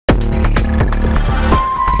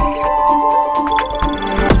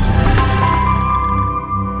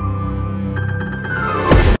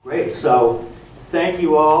So thank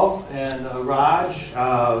you all, and Raj,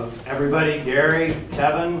 everybody, Gary,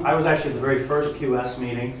 Kevin. I was actually at the very first QS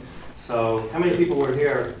meeting. So how many people were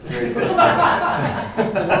here at the very first meeting?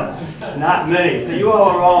 Not many. So you all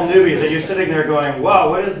are all newbies, and you're sitting there going, whoa,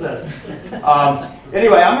 what is this?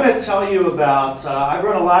 Anyway, I'm going to tell you about, I've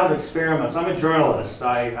run a lot of experiments. I'm a journalist.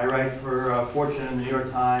 I write for Fortune and the New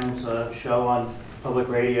York Times, a show on public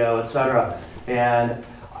radio, etc. And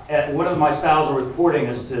one of my styles of reporting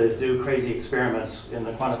is to do crazy experiments in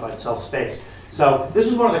the quantified self space. So this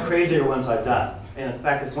is one of the crazier ones I've done. And in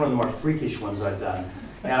fact, it's one of the more freakish ones I've done.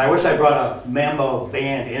 And I wish I brought a mambo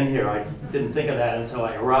band in here. I didn't think of that until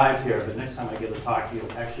I arrived here, but next time I give a talk,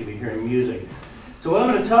 you'll actually be hearing music. So what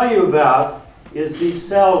I'm going to tell you about is these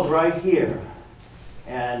cells right here.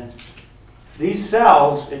 And these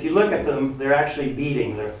cells, if you look at them, they're actually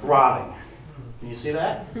beating, they're throbbing. Can you see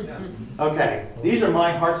that? Yeah. Okay, these are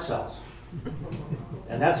my heart cells.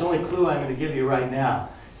 And that's the only clue I'm going to give you right now.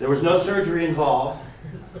 There was no surgery involved,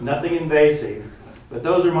 nothing invasive, but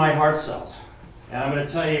those are my heart cells. And I'm going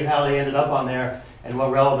to tell you how they ended up on there and what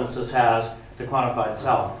relevance this has to quantified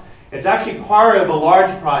self. It's actually part of a large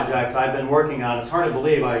project I've been working on. It's hard to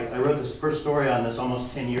believe. I wrote this first story on this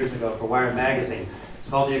almost 10 years ago for Wired Magazine. It's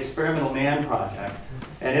called the Experimental Man Project.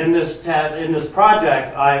 And in this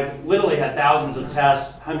project, I've literally had thousands of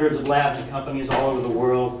tests, hundreds of labs and companies all over the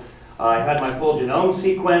world. I had my full genome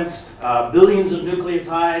sequenced, billions of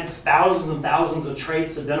nucleotides, thousands and thousands of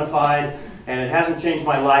traits identified, and it hasn't changed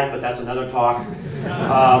my life, but that's another talk.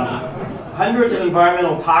 Hundreds of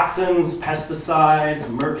environmental toxins, pesticides,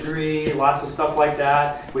 mercury, lots of stuff like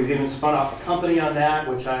that. We've even spun off a company on that,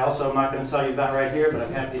 which I also am not going to tell you about right here, but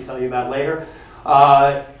I'm happy to tell you about later.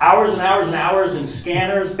 Hours and hours and hours in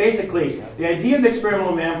scanners. Basically, the idea of the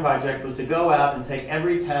Experimental Man Project was to go out and take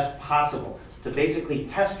every test possible, to basically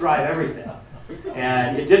test drive everything.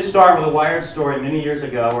 And it did start with a Wired story many years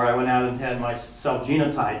ago where I went out and had myself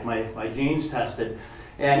genotyped, my genes tested.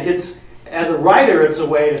 And it's, as a writer, it's a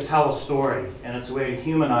way to tell a story, and it's a way to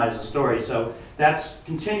humanize a story. So that's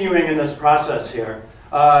continuing in this process here.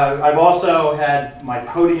 I've also had my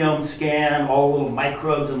proteome scan, all the little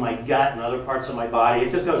microbes in my gut and other parts of my body.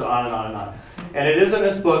 It just goes on and on and on. And it is in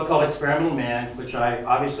this book called Experimental Man, which I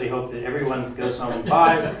obviously hope that everyone goes home and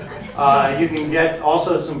buys. You can get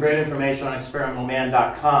also some great information on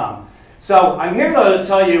experimentalman.com. So I'm here to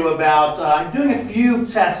tell you about, I'm doing a few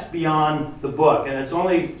tests beyond the book, and it's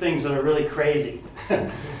only things that are really crazy.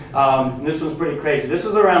 This one's pretty crazy. This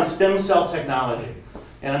is around stem cell technology.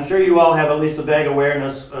 And I'm sure you all have at least a vague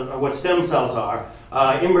awareness of what stem cells are.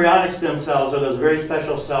 Embryonic stem cells are those very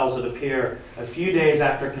special cells that appear a few days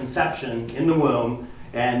after conception in the womb,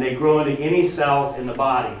 and they grow into any cell in the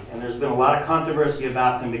body. And there's been a lot of controversy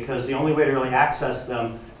about them because the only way to really access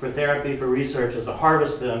them for therapy, for research, is to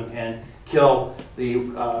harvest them and kill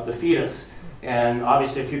the fetus. And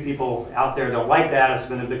obviously a few people out there don't like that. It's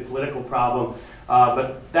been a big political problem.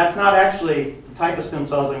 But that's not actually the type of stem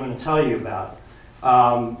cells I'm going to tell you about.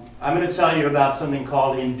 I'm going to tell you about something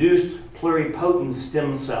called induced pluripotent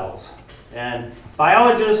stem cells. And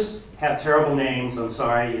biologists have terrible names, I'm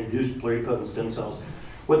sorry, induced pluripotent stem cells.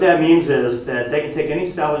 What that means is that they can take any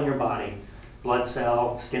cell in your body, blood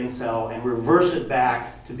cell, skin cell, and reverse it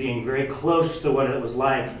back to being very close to what it was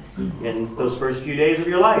like in those first few days of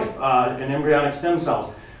your life in embryonic stem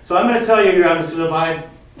cells. So I'm going to tell you here, I'm going to divide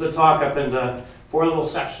the talk up into 4 little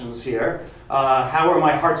sections here. How are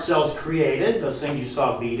my heart cells created? Those things you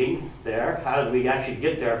saw beating there. How did we actually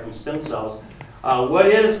get there from stem cells? What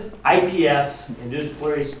is IPS, induced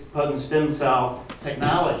pluripotent stem cell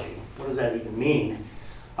technology? What does that even mean?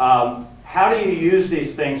 How do you use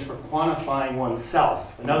these things for quantifying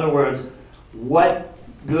oneself? In other words, what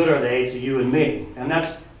good are they to you and me? And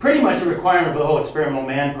that's pretty much a requirement for the whole Experimental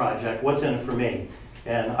Man Project. What's in it for me?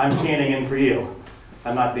 And I'm standing in for you.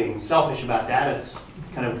 I'm not being selfish about that. It's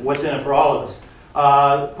kind of what's in it for all of us.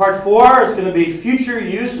 Part 4 is going to be future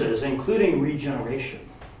uses, including regeneration.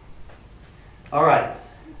 All right.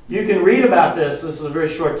 You can read about this. This is a very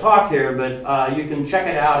short talk here, but you can check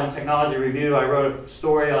it out in Technology Review. I wrote a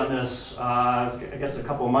story on this, I guess, a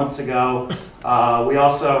couple of months ago. We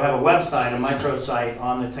also have a website, a microsite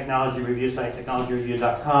on the Technology Review site,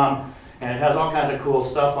 technologyreview.com, and it has all kinds of cool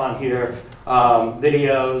stuff on here,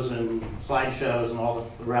 videos and slideshows and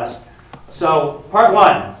all the rest. So, part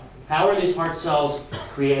 1, how are these heart cells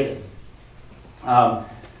created?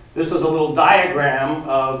 This is a little diagram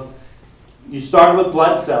of, you started with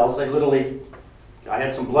blood cells. I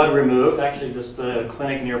had some blood removed, actually just a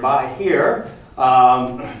clinic nearby here.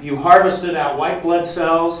 You harvested out white blood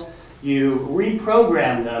cells, you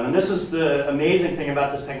reprogrammed them, and this is the amazing thing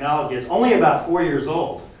about this technology. It's only about 4 years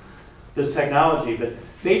old. this technology. But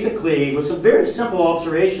basically, with some very simple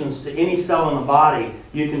alterations to any cell in the body,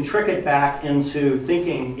 you can trick it back into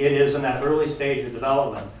thinking it is in that early stage of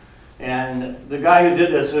development. And the guy who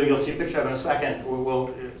did this, who you'll see a picture of in a second,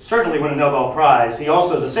 will certainly win a Nobel Prize. He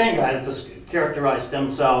also is the same guy that just characterized stem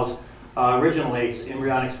cells originally,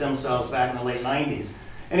 embryonic stem cells, back in the late 90s.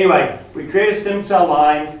 Anyway, we create a stem cell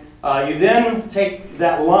line. You then take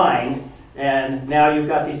that line, and now you've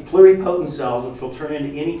got these pluripotent cells, which will turn into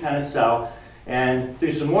any kind of cell. And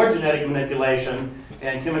through some more genetic manipulation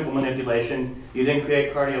and chemical manipulation, you then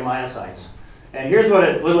create cardiomyocytes. And here's what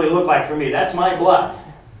it literally looked like for me. That's my blood,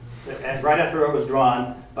 right after it was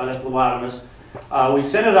drawn by the phlebotomist. We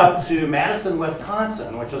sent it up to Madison,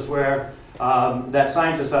 Wisconsin, which is where that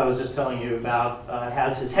scientist I was just telling you about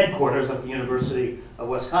has his headquarters at the University of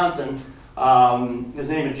Wisconsin. His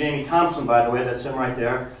name is Jamie Thompson, by the way, that's him right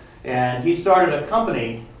there. And he started a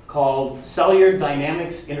company called Cellular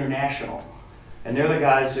Dynamics International. And they're the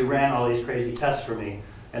guys who ran all these crazy tests for me.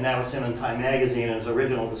 And that was him in Time Magazine and his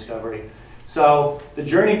original discovery. So the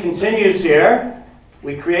journey continues here.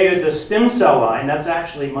 We created this stem cell line. That's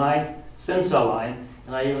actually my stem cell line.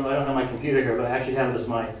 And I don't have my computer here, but I actually have it as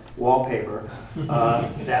my wallpaper.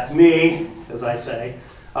 That's me, as I say.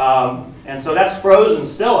 And so that's frozen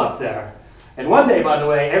still up there. And one day, by the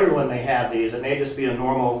way, everyone may have these. It may just be a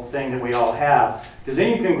normal thing that we all have. Because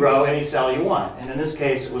then you can grow any cell you want. And in this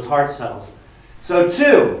case, it was heart cells.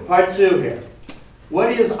 So part two here.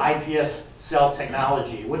 What is iPS cell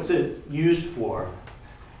technology? What's it used for?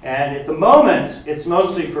 And at the moment, it's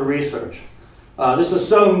mostly for research. This is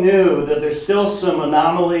so new that there's still some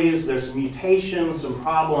anomalies, there's some mutations, some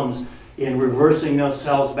problems in reversing those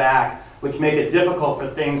cells back, which make it difficult for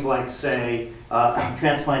things like, say,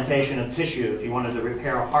 transplantation of tissue if you wanted to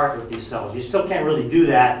repair a heart with these cells. You still can't really do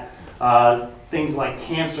that. Things like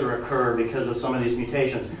cancer occur because of some of these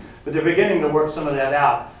mutations. But they're beginning to work some of that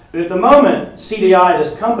out. But at the moment, CDI,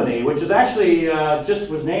 this company, which is actually just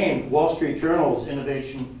was named Wall Street Journal's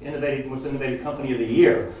most innovative company of the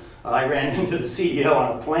year. I ran into the CEO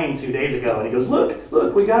on a plane 2 days ago, and he goes,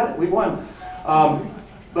 look, we got it, we won.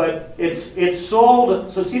 But it's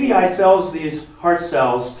sold, so CDI sells these heart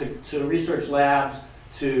cells to research labs,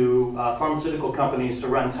 to pharmaceutical companies to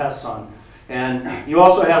run tests on. And you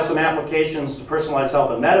also have some applications to personalized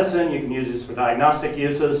health and medicine. You can use these for diagnostic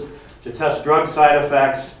uses, to test drug side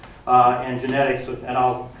effects, and genetics, and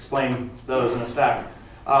I'll explain those in a second.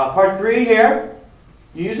 Part three here,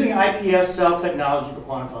 using iPS cell technology for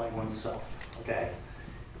quantifying oneself. Okay,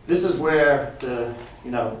 this is where the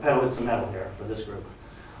pedal hits the metal here for this group.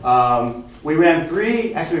 We ran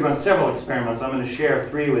several experiments. I'm going to share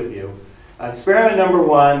three with you. Experiment number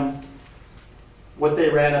one, what they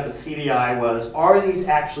ran up at CDI was, are these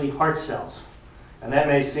actually heart cells? And that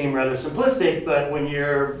may seem rather simplistic, but when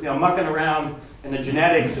you're mucking around in the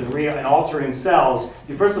genetics and altering cells,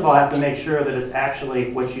 you first of all have to make sure that it's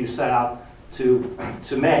actually what you set out to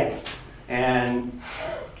make. And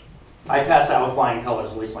I passed out with flying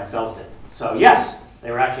colors, at least my cells did. So yes,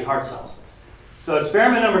 they were actually heart cells. So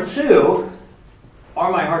experiment number two,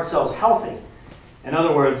 are my heart cells healthy? In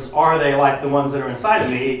other words, are they like the ones that are inside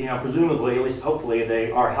of me? Presumably, at least hopefully,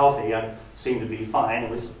 they are healthy. I seem to be fine,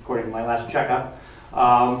 at least according to my last checkup.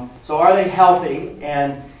 So are they healthy?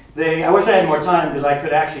 And I wish I had more time because I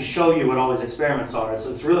could actually show you what all these experiments are.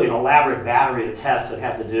 So it's really an elaborate battery of tests that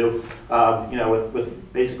have to do,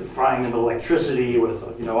 with basically frying them with electricity, with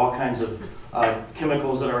all kinds of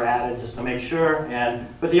chemicals that are added just to make sure.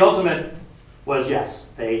 But the ultimate was yes,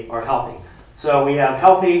 they are healthy. So we have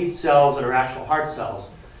healthy cells that are actual heart cells.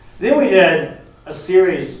 Then we did a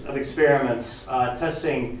series of experiments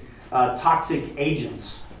testing toxic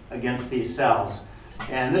agents against these cells.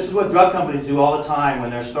 And this is what drug companies do all the time when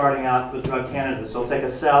they're starting out with drug candidates. They'll take a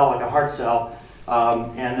cell, like a heart cell,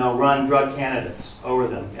 and they'll run drug candidates over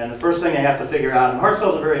them. And the first thing they have to figure out, and heart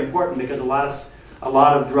cells are very important because a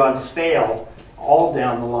lot of drugs fail all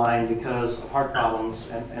down the line because of heart problems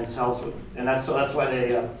and cells. And that's why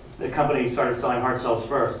the company started selling heart cells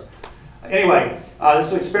first. Anyway, this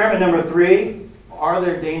is experiment number three. Are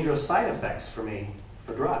there dangerous side effects for me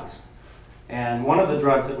for drugs? And one of the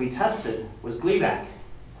drugs that we tested was Gleevec,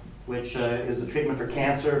 which is a treatment for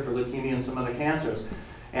cancer, for leukemia, and some other cancers.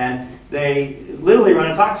 And they literally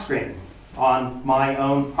run a tox screen on my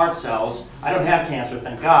own heart cells. I don't have cancer,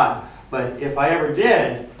 thank God, but if I ever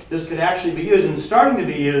did, this could actually be used, and starting to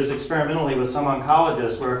be used experimentally with some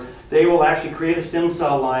oncologists, where they will actually create a stem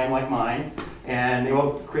cell line like mine, and they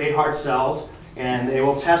will create heart cells, and they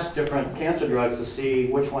will test different cancer drugs to see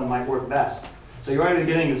which one might work best. So you're already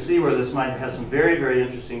beginning to see where this might have some very, very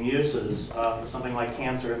interesting uses for something like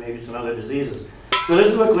cancer and maybe some other diseases. So this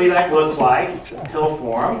is what Gleevec looks like, pill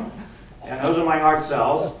form, and those are my heart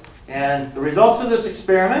cells. And the results of this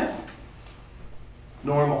experiment,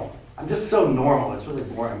 normal. I'm just so normal, it's really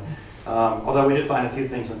boring. Although we did find a few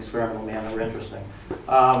things in experimental man that were interesting.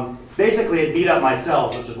 Basically, it beat up my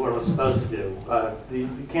cells, which is what it was supposed to do. The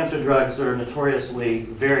cancer drugs are notoriously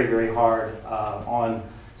very, very hard on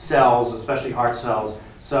cells, especially heart cells.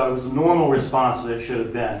 So it was a normal response that it should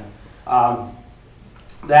have been.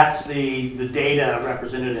 That's the data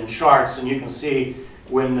represented in charts, and you can see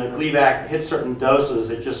when the Gleevec hit certain doses,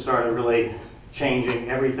 it just started really changing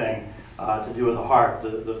everything to do with the heart,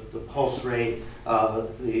 the pulse rate,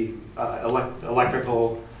 the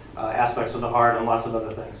electrical aspects of the heart, and lots of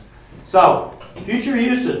other things. So, future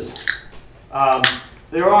uses.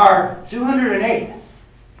 There are 208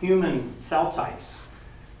 human cell types.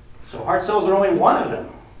 So heart cells are only one of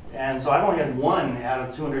them. And so I've only had one out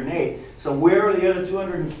of 208. So where are the other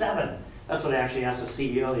 207? That's what I actually asked the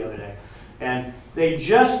CEO the other day. And they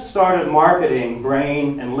just started marketing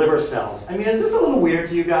brain and liver cells. I mean, is this a little weird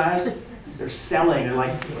to you guys? They're selling. They're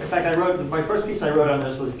like, in fact, my first piece I wrote on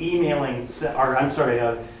this was emailing,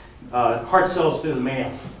 heart cells through the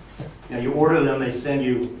mail. You know, you order them, they send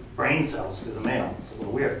you brain cells through the mail. It's a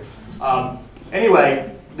little weird.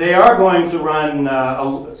 Anyway, they are going to run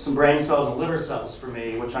some brain cells and liver cells for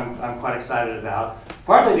me, which I'm quite excited about.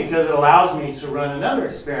 Partly because it allows me to run another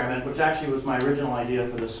experiment, which actually was my original idea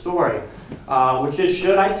for this story, which is,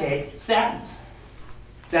 should I take statins?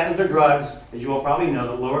 Statins are drugs, as you all probably know,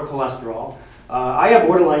 that lower cholesterol. I have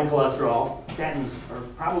borderline cholesterol. Statins are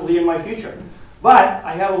probably in my future. But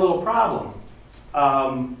I have a little problem.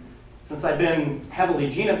 Since I've been heavily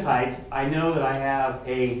genotyped, I know that I have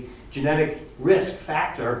a genetic risk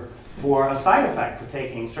factor for a side effect for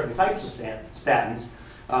taking certain types of statins,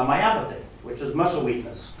 myopathy, which is muscle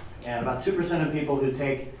weakness. And about 2% of people who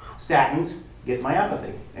take statins get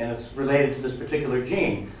myopathy, and it's related to this particular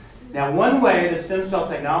gene. Now, one way that stem cell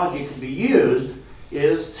technology can be used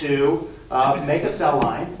is to make a cell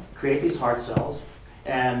line, create these heart cells,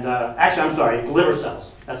 and actually, I'm sorry, it's liver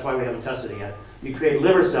cells. That's why we haven't tested it yet. You create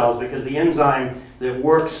liver cells because the enzyme that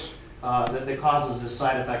works, that causes this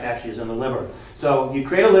side effect actually is in the liver. So you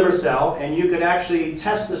create a liver cell, and you could actually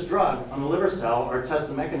test this drug on the liver cell or test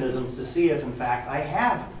the mechanisms to see if, in fact, I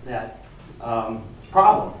have that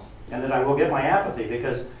problem and that I will get myopathy,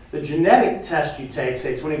 because the genetic test you take,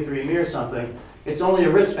 say 23andMe or something, it's only a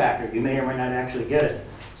risk factor. You may or may not actually get it.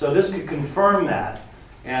 So this could confirm that,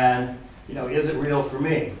 and you know, is it real for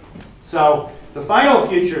me? So the final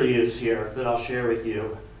future use here that I'll share with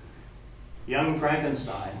you, young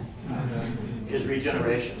Frankenstein, is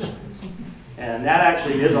regeneration. And that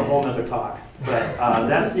actually is a whole nother talk. But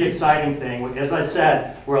that's the exciting thing. As I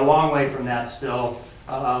said, we're a long way from that still.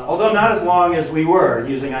 Although not as long as we were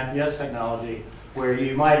using iPS technology, where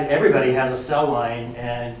everybody has a cell line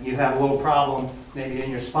and you have a little problem maybe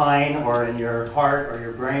in your spine or in your heart or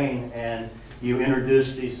your brain, and you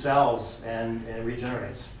introduce these cells and it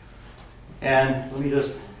regenerates. And let me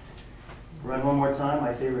just run one more time,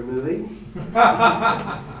 my favorite movie.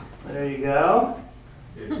 There you go.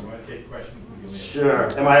 If you want to take questions,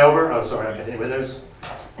 sure. Am I over? Oh, sorry. Okay. Anyway, there's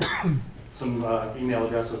some email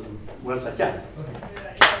addresses and websites. Yeah.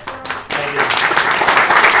 Thank you.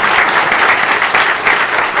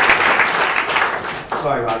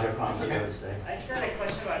 Sorry, Roger. I promised I would stay. I just had a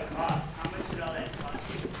question about cost. How much did all that cost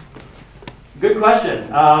you? Good question.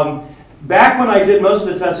 Back when I did most of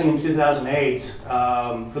the testing in 2008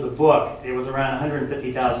 for the book, it was around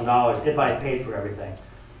 $150,000 if I paid for everything.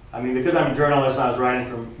 I mean, because I'm a journalist and I was writing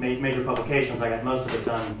for major publications, I got most of it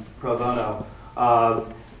done pro bono.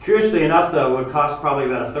 Curiously enough, though, it would cost probably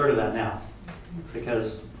about a third of that now,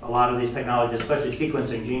 because a lot of these technologies, especially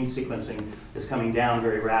sequencing, gene sequencing, is coming down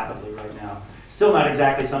very rapidly right now. Still not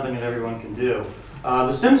exactly something that everyone can do.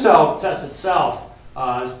 The stem cell test itself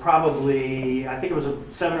is probably, I think it was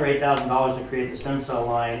 $7,000 or $8,000 to create the stem cell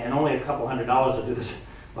line, and only a couple $100 to do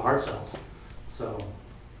the heart cells. So,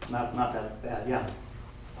 not that bad. Yeah.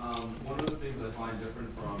 One of the things I find different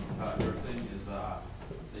from your thing is that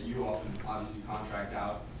you often obviously contract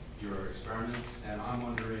out your experiments, and I'm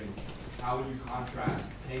wondering, how would you contrast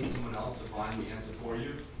paying someone else to find the answer for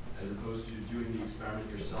you, as opposed to doing the experiment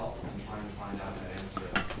yourself and trying to find out that answer,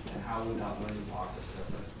 and how would that learning process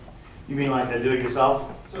differ? You mean like do it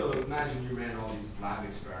yourself? So imagine you ran all these lab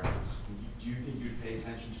experiments. Do you think you'd pay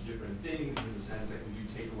attention to different things in the sense that would you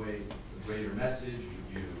take away the greater message?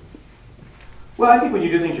 Would you? Well, I think when you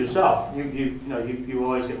do things yourself, you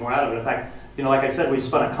always get more out of it. In fact, like I said, we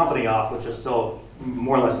spun a company off, which is still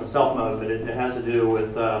more or less in stealth mode, but it has to do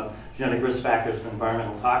with genetic risk factors and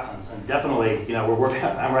environmental toxins. And definitely, you know, we're working,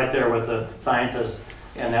 I'm right there with the scientists,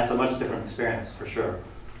 and that's a much different experience for sure.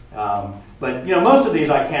 But you know, most of these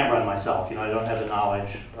I can't run myself. You know, I don't have the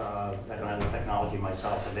knowledge, I don't have the technology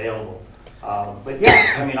myself available. But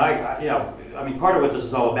yeah, I mean, part of what this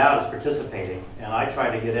is all about is participating, and I try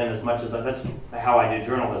to get in as much as that's how I do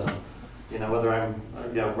journalism. You know, whether I'm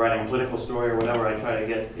writing a political story or whatever, I try to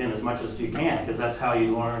get in as much as you can, because that's how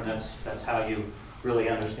you learn. That's how you really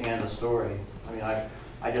understand a story. I mean,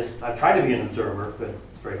 I try to be an observer, but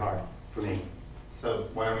it's very hard for me. So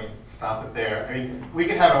why don't we stop it there? I mean, we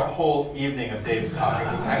could have a whole evening of Dave's talk. It's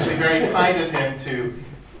actually very kind of him to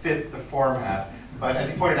fit the format. But as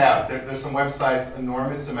he pointed out, there's some websites,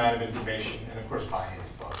 enormous amount of information, and of course buy his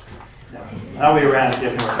book. I'll be around if you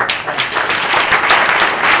have more questions.